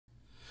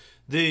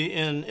The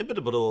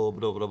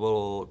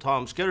inimitable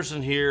Tom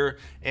Skederson here,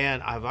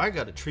 and I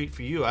got a treat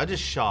for you. I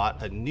just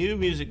shot a new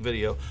music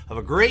video of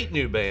a great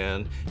new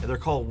band, and they're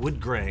called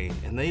Woodgrain,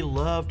 and they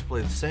love to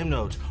play the same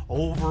notes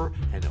over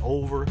and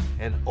over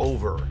and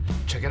over.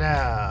 Check it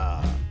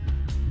out.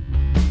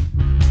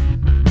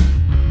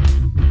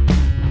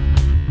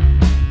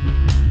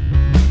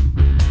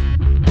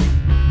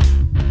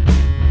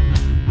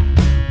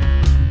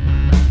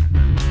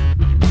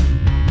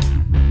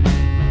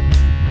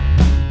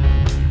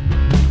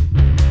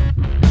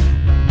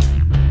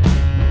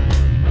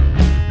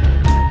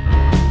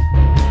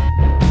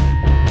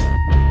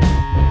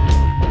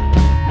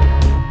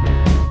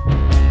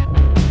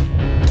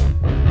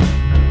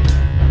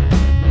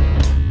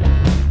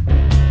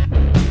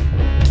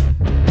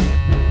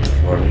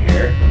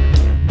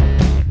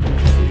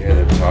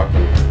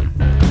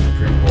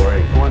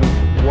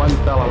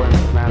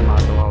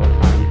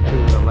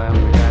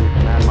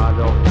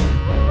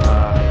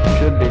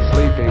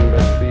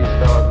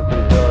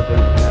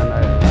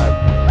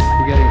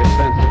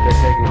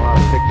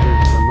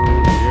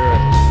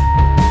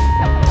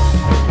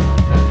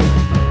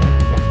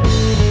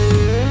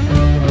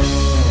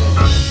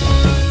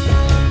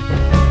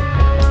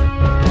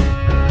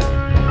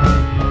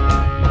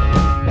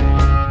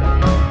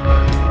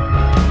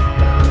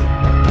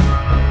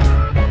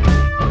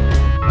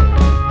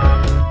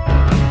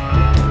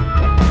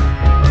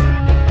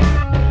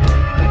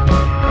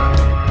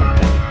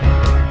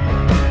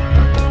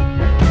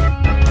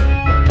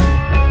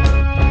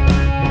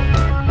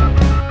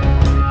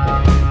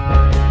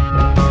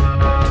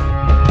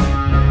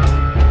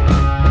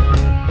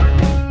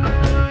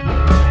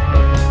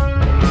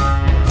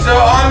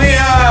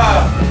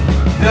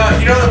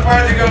 You know the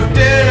part that goes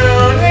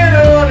down, down,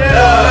 down.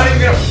 No, I'm not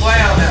even gonna play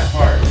on that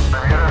part.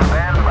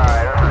 Stand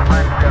by. This is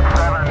Spaceship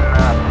 7,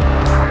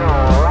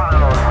 fuel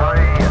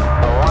 103,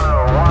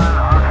 101,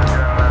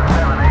 oxygen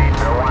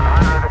 78 to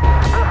 100.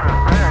 This is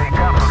very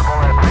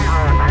comfortable at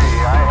 0G.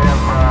 I have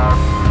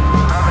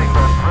nothing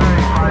but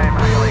very fine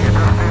feeling. It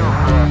just feels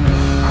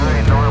very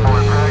normal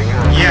and very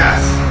good.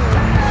 Yes.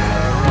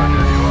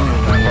 Roger, do you want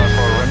to stand by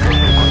for retro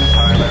sequence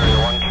time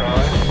area 1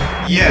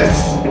 Charlie?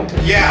 Yes.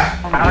 Yeah.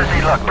 How does he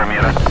look,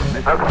 Bermuda?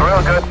 Looks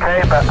real good,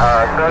 Cape.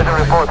 Surgeon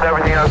reports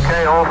everything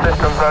okay, all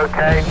systems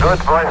okay. Good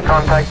voice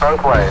contact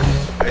both ways.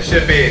 It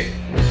should be.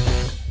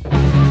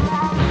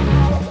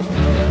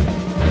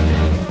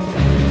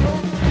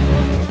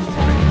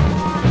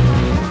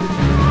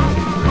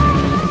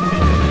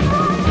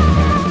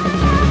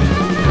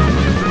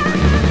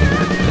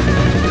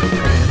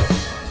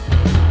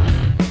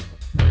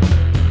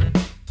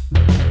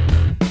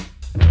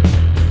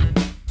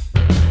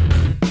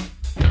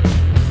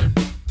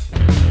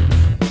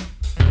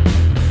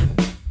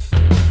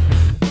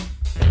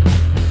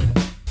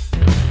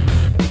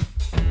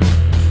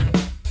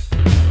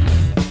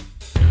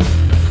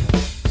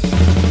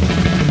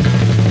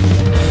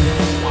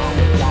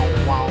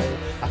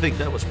 I think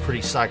that was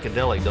pretty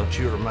psychedelic, don't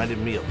you? It reminded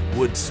me of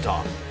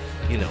Woodstock.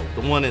 You know,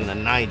 the one in the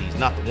 90s,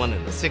 not the one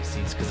in the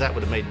 60s, because that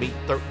would have made me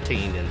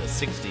 13 in the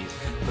 60s,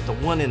 but the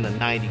one in the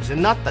 90s, and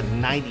not the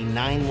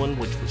 99 one,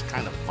 which was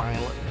kind of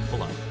violent and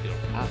full of,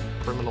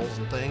 criminals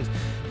and things,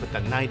 but the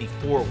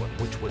 94 one,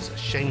 which was a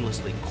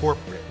shamelessly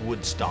corporate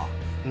Woodstock.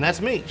 And that's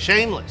me,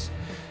 shameless.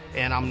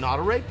 And I'm not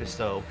a rapist,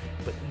 though,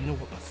 but you know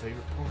what my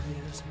favorite part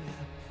is, man?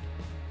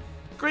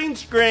 Green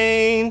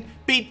screen,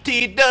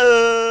 BT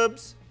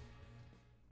dubs.